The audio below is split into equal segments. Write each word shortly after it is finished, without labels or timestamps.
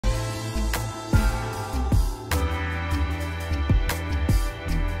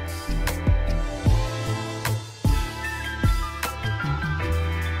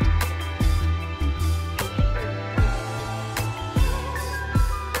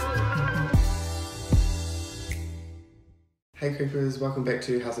Hey Creepers, welcome back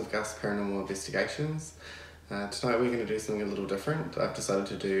to House of Gus Paranormal Investigations. Tonight we're going to do something a little different. I've decided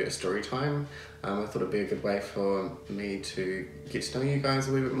to do a story time. I thought it'd be a good way for me to get to know you guys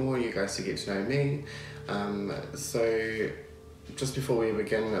a wee bit more, you guys to get to know me. So just before we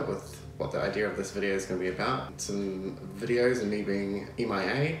begin with what the idea of this video is going to be about, some videos and me being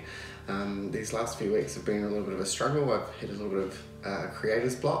MIA. These last few weeks have been a little bit of a struggle. I've had a little bit of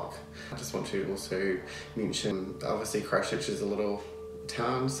creator's block. I just want to also mention, obviously Christchurch is a little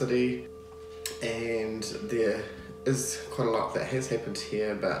town, city, and there is quite a lot that has happened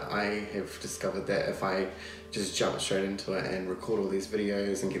here, but I have discovered that if I just jump straight into it and record all these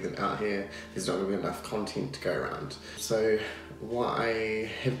videos and get them out here, there's not going to be enough content to go around. So what I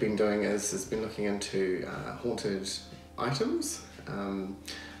have been doing is been looking into haunted items.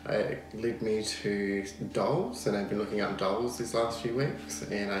 It led me to dolls, and I've been looking up dolls these last few weeks,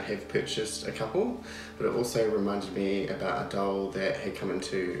 and I have purchased a couple, but it also reminded me about a doll that had come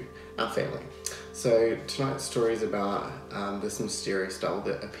into our family. So tonight's story is about this mysterious doll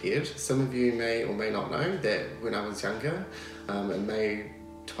that appeared. Some of you may or may not know that when I was younger, in May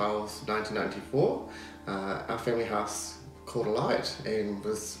 12th, 1994, our family house caught alight and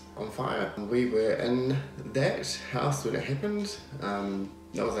was on fire. We were in that house when it happened.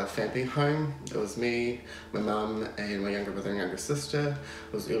 That was our family home. It was me, my mum, and my younger brother and younger sister.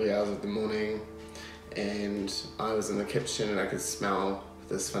 It was early hours of the morning, and I was in the kitchen and I could smell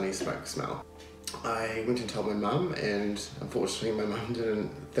this funny smoke smell. I went and told my mum, and unfortunately my mum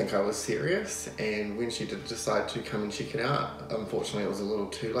didn't think I was serious, and when she did decide to come and check it out, unfortunately it was a little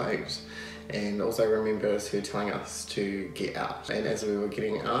too late. And also I remember her telling us to get out. And as we were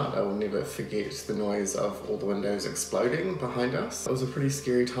getting out, I will never forget the noise of all the windows exploding behind us. It was a pretty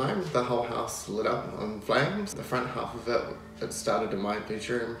scary time. The whole house lit up on flames. The front half of it started in my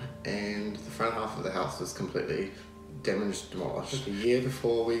bedroom, and the front half of the house was completely damaged, demolished. It took a year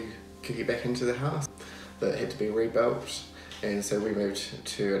before we could get back into the house. That had to be rebuilt, and so we moved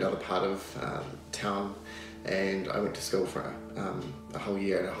to another part of town, and I went to school for a whole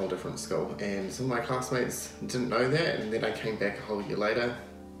year at a whole different school, and some of my classmates didn't know that, and then I came back a whole year later.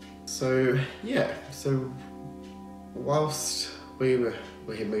 So yeah, so whilst we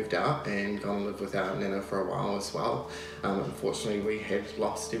had moved out and gone and lived with our nana for a while as well, unfortunately we had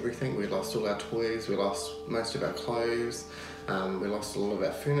lost everything. We lost all our toys, we lost most of our clothes, we lost a lot of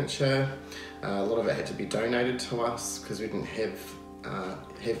our furniture. A lot of it had to be donated to us because we didn't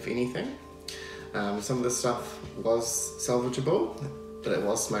have anything. Some of the stuff was salvageable, but it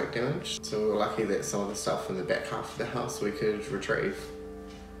was smoke damage. So we were lucky that some of the stuff in the back half of the house we could retrieve.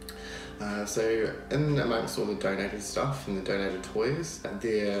 So in amongst all the donated stuff and the donated toys,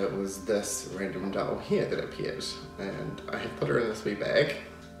 there was this random doll here that appeared, and I have put her in this wee bag.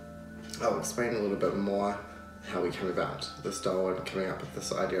 I'll explain a little bit more how we came about this doll and coming up with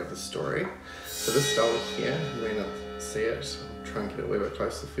this idea of the story. So this doll here, you may not see it, I'll try and get it a wee bit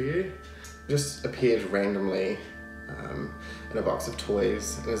closer for you. Just appeared randomly in a box of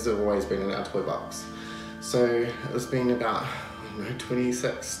toys, and has always been in our toy box. So it's been about, I don't know,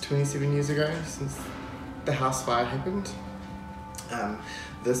 27 years ago since the house fire happened.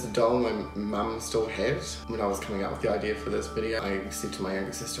 This doll my mum still had. When I was coming up with the idea for this video, I said to my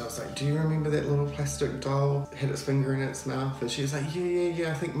younger sister, I was like, do you remember that little plastic doll that had its finger in its mouth? And she was like,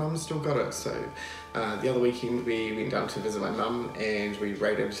 yeah, I think mum's still got it. So the other weekend we went down to visit my mum, and we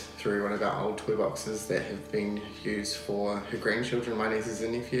raided through one of our old toy boxes that have been used for her grandchildren, my nieces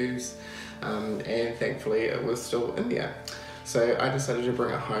and nephews, and thankfully it was still in there. So I decided to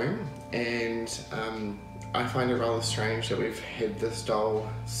bring it home, and I find it rather strange that we've had this doll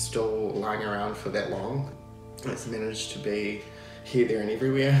still lying around for that long. It's managed to be here, there and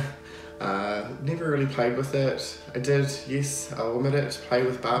everywhere. Never really played with it. I did, yes, I'll admit it, play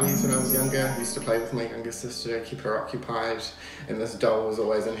with Barbies when I was younger. I used to play with my younger sister, keep her occupied, and this doll was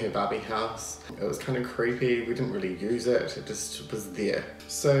always in her Barbie house. It was kind of creepy. We didn't really use it, it just was there.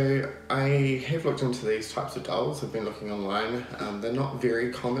 So I have looked into these types of dolls. I've been looking online. They're not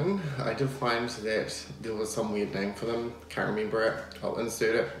very common. I did find that there was some weird name for them. Can't remember it. I'll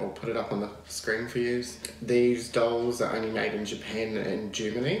insert it or put it up on the screen for you. These dolls are only made in Japan and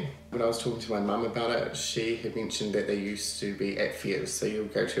Germany. When I was talking to my mum about it, she had mentioned that they used to be at fairs. So you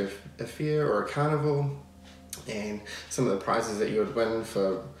would go to a fair or a carnival, and some of the prizes that you would win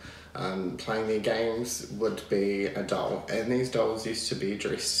for playing their games would be a doll. And these dolls used to be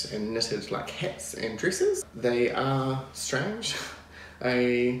dressed and knitted like hats and dresses. They are strange.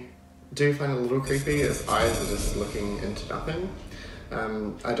 I do find it a little creepy. Its eyes are just looking into nothing.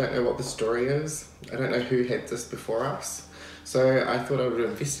 I don't know what the story is. I don't know who had this before us. So I thought I would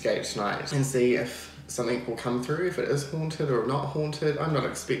investigate tonight and see if something will come through, if it is haunted or not haunted. I'm not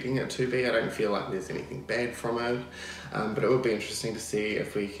expecting it to be. I don't feel like there's anything bad from it, but it would be interesting to see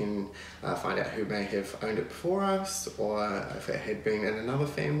if we can find out who may have owned it before us, or if it had been in another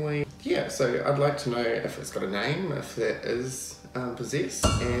family. Yeah, so I'd like to know if it's got a name, if that is possessed.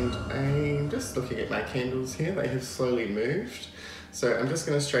 And I'm just looking at my candles here. They have slowly moved, so I'm just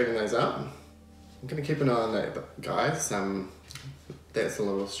going to straighten those up. I'm going to keep an eye on that, guys. That's a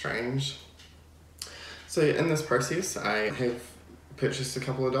little strange. So in this process, I have purchased a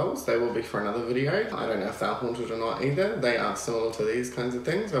couple of dolls. They will be for another video. I don't know if they're haunted or not either. They are similar to these kinds of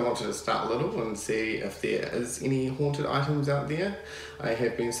things. I wanted to start little and see if there is any haunted items out there. I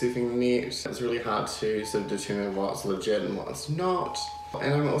have been surfing the net. It's really hard to sort of determine what's legit and what's not.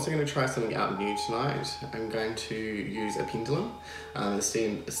 And I'm also going to try something out new tonight. I'm going to use a pendulum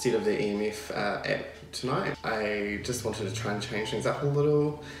instead of the EMF app tonight. I just wanted to try and change things up a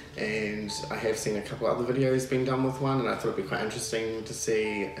little, and I have seen a couple other videos being done with one, and I thought it'd be quite interesting to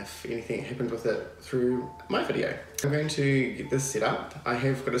see if anything happened with it through my video. I'm going to get this set up. I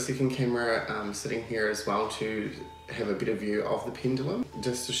have got a second camera sitting here as well to have a better view of the pendulum,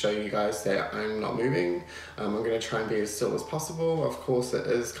 just to show you guys that I'm not moving. I'm going to try and be as still as possible. Of course, it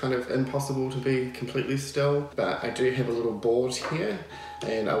is kind of impossible to be completely still, but I do have a little board here,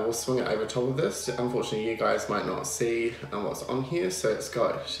 and I will swing it over top of this. Unfortunately, you guys might not see what's on here. So it's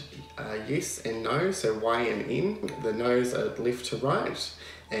got yes and no, so Y and N. The no's are left to right,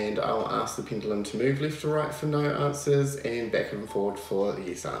 and I'll ask the pendulum to move left to right for no answers and back and forward for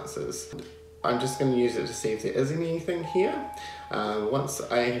yes answers. I'm just going to use it to see if there is anything here. Once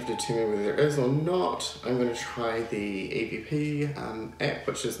I have determined whether there is or not, I'm going to try the EVP app,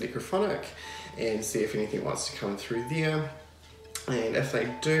 which is Necrophonic, and see if anything wants to come through there. And if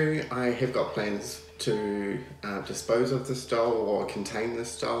they do, I have got plans to dispose of this doll or contain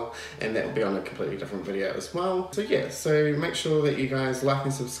this doll, and that will be on a completely different video as well. So yeah, so make sure that you guys like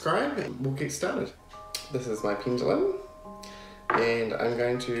and subscribe, and we'll get started. This is my pendulum, and I'm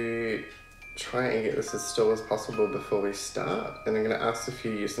going to try and get this as still as possible before we start, and I'm going to ask a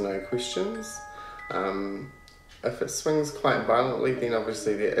few yes or no questions. If it swings quite violently, then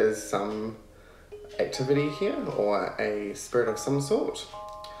obviously there is some activity here or a spirit of some sort,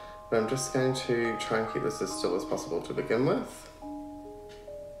 but I'm just going to try and keep this as still as possible to begin with.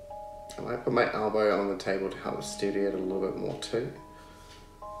 I might put my elbow on the table to help steady it a little bit more too.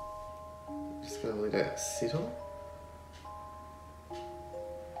 Just going to let it settle.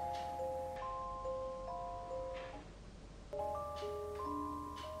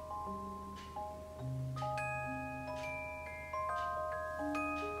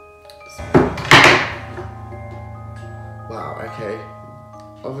 Wow, okay.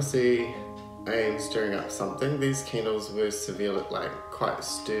 Obviously, I am stirring up something. These candles were severely, quite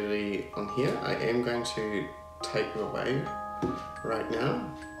sturdy on here. I am going to take it away right now,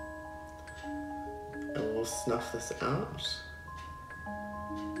 and we'll snuff this out.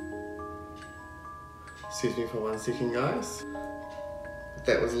 Excuse me for 1 second, guys.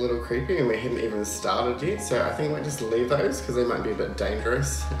 That was a little creepy, and we hadn't even started yet, so I think I might just leave those because they might be a bit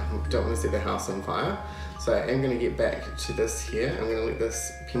dangerous. Don't want to set the house on fire. So I am going to get back to this here. I'm going to let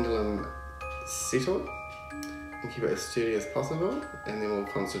this pendulum settle and keep it as sturdy as possible, and then we'll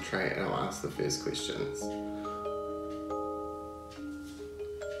concentrate and I'll ask the first questions.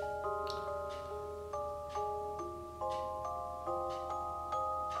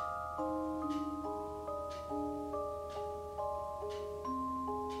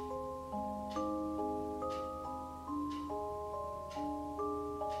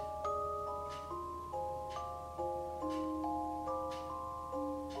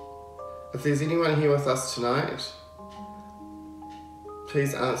 If there's anyone here with us tonight,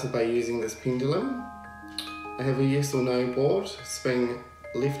 please answer by using this pendulum. I have a yes or no board. Swing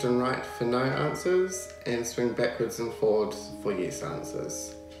left and right for no answers, and swing backwards and forwards for yes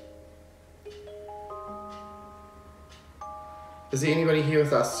answers. Is there anybody here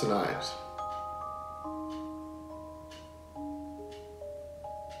with us tonight?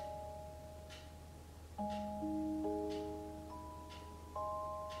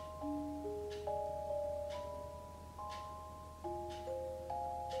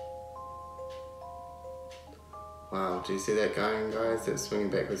 Wow, do you see that going, guys? It's swinging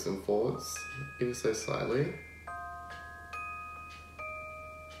backwards and forwards, ever so slightly.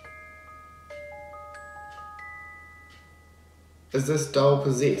 Is this doll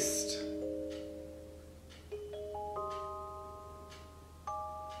possessed?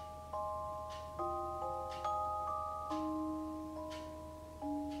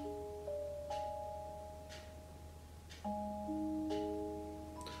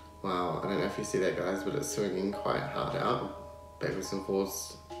 Wow, I don't know if you see that, guys, but it's swinging quite hard out, backwards and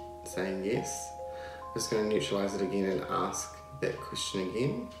forwards, saying yes. I'm just going to neutralise it again and ask that question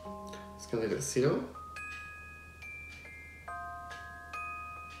again. Just going to let it settle.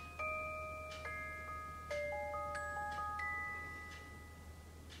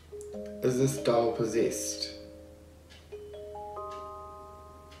 Is this doll possessed?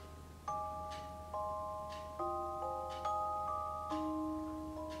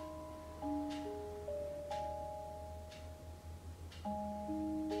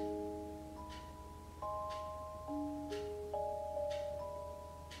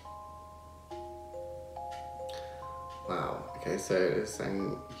 Wow, okay, so it is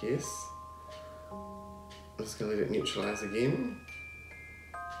saying yes. I'm just going to let it neutralise again.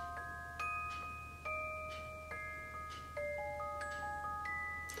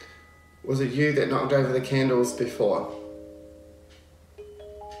 Was it you that knocked over the candles before?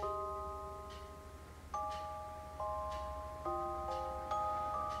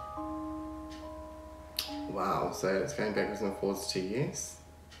 Wow, so it's going backwards and forwards to yes.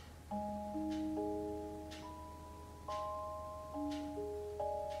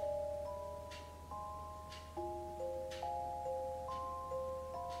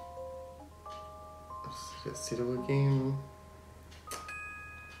 Let's settle again.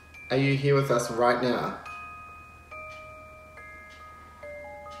 Are you here with us right now?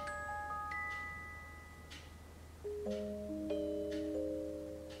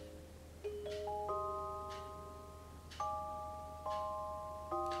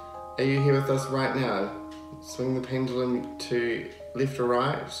 Are you here with us right now? Swing the pendulum to left or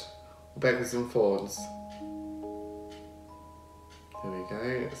right, or backwards and forwards. There we go,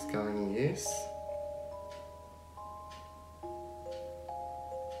 it's going yes.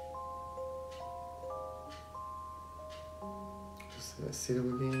 Let's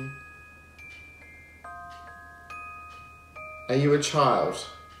settle again. Are you a child?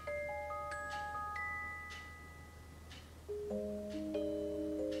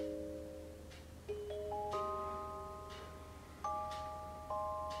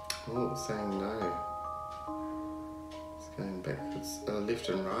 Oh, it's saying no. It's going backwards, left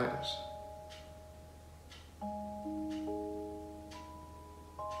and right.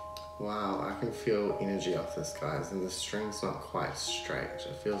 Wow, I can feel energy off this, guys, and the string's not quite straight.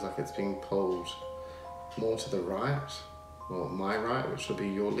 It feels like it's being pulled more to the right, or my right, which will be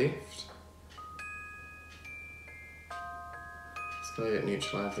your left. Just going to let it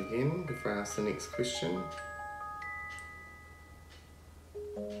neutralise again before I ask the next question.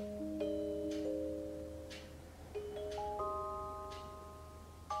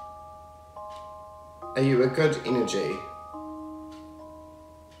 Are you a good energy?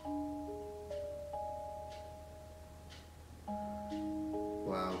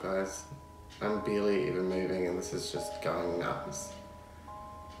 Wow, guys, I'm barely even moving and this is just going nuts.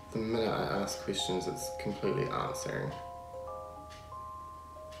 The minute I ask questions, it's completely answering.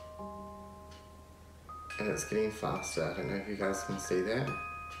 And it's getting faster. I don't know if you guys can see that.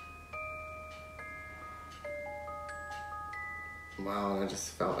 Wow, and I just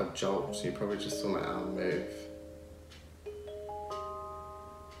felt a jolt. You probably just saw my arm move.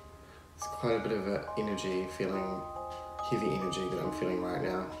 It's quite a bit of an energy feeling, heavy energy that I'm feeling right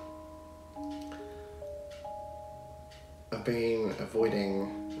now. I've been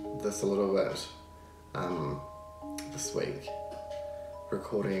avoiding this a little bit this week,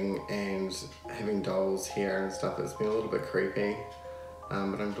 recording and having dolls here and stuff. It's been a little bit creepy,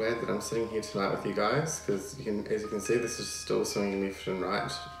 but I'm glad that I'm sitting here tonight with you guys, because as you can see, this is still swinging left and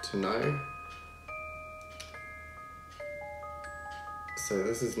right to no. So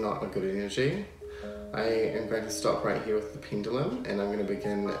this is not a good energy. I am going to stop right here with the pendulum, and I'm going to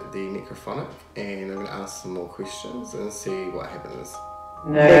begin the necrophonic, and I'm going to ask some more questions and see what happens.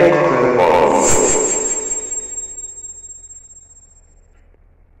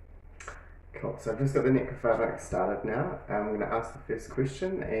 Cool, so I've just got the necrophonic started now. I'm going to ask the first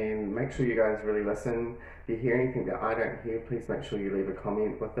question, and make sure you guys really listen. If you hear anything that I don't hear, please make sure you leave a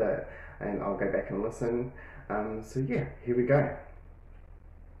comment with it, and I'll go back and listen. So yeah, here we go.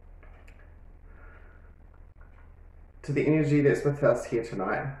 To the energy that's with us here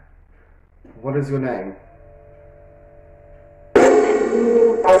tonight, what is your name?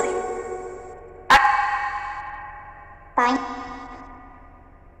 Fine.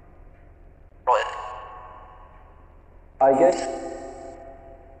 I guess.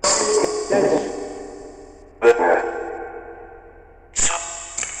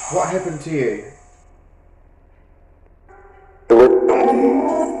 What happened to you?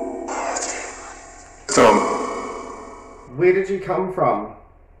 Where did you come from?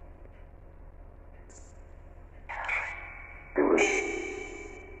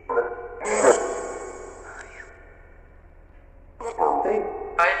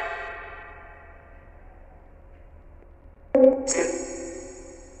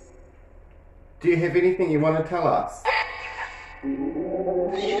 Do you have anything you want to tell us?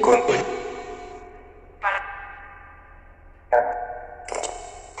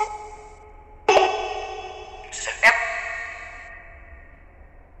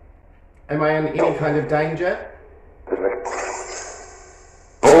 Am I in any kind of danger?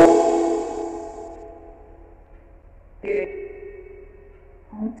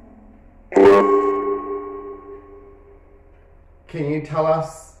 Can you tell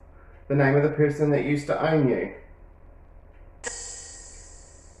us the name of the person that used to own you?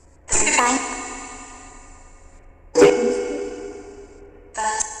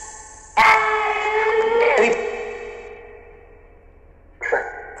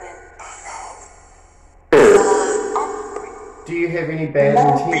 Do you have any bad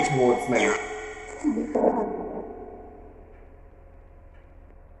intent towards me?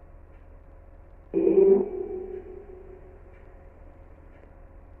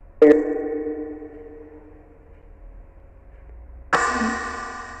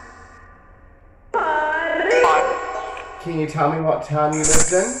 Can you tell me what town you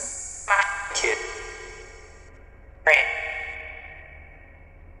lived in?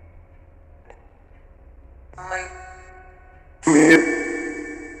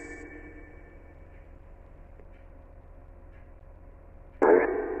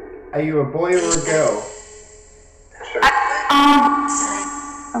 Are you a boy or a girl?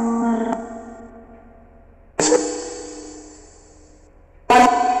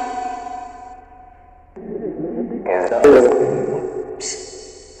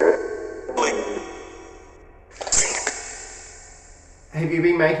 Have you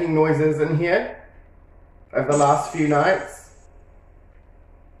been making noises in here over the last few nights?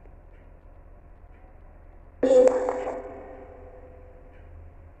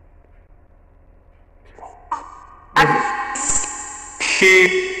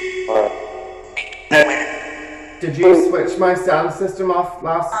 Did you switch my sound system off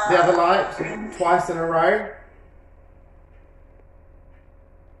the other night twice in a row?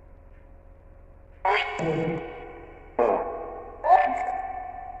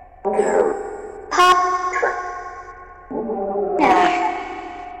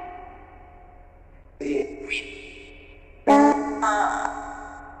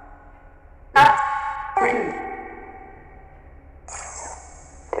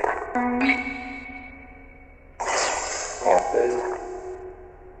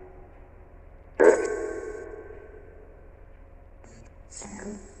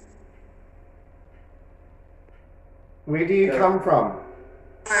 Where do you come from?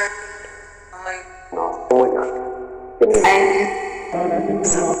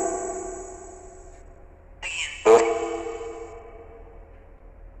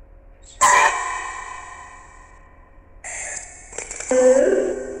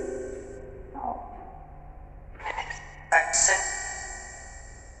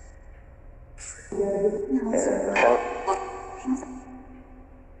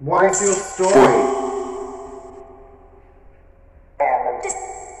 What is your story?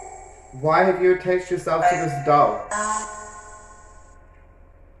 Why have you attached yourself to this doll?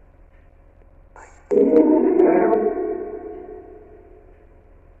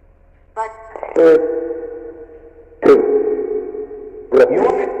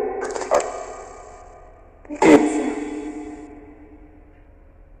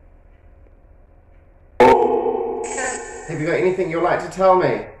 Have you got anything you'd like to tell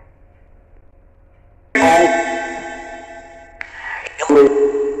me?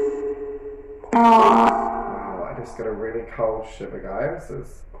 Wow, I just got a really cold shiver, guys.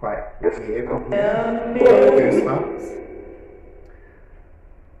 It's quite weird. Goosebumps.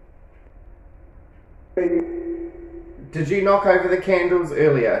 Did you knock over the candles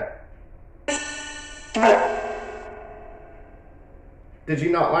earlier? Did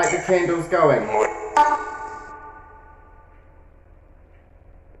you not like the candles going?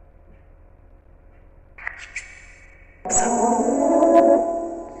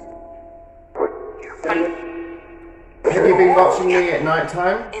 Have you been watching me at night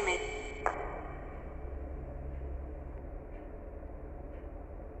time?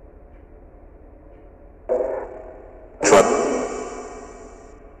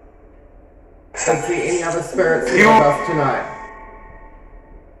 Is there any other spirits here with us tonight?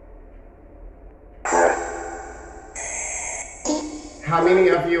 How many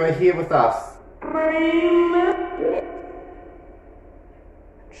of you are here with us?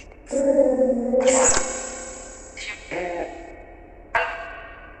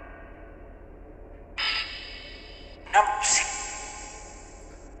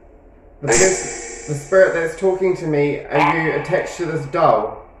 The spirit that's talking to me, are you attached to this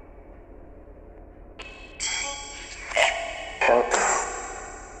doll?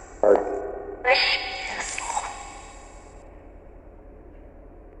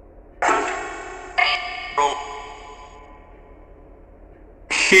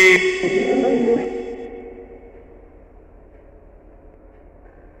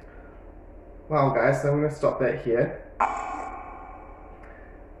 Well guys, so I'm going to stop that here.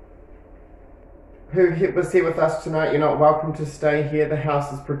 Who was here with us tonight, you're not welcome to stay here. The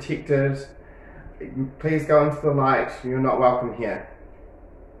house is protected. Please go into the light. You're not welcome here.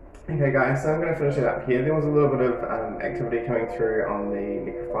 Okay guys, so I'm going to finish it up here. There was a little bit of activity coming through on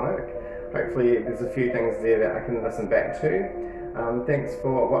the Necrophonic. Hopefully there's a few things there that I can listen back to. Thanks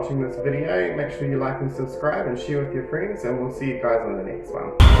for watching this video. Make sure you like and subscribe and share with your friends, and we'll see you guys on the next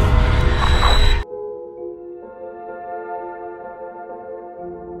one.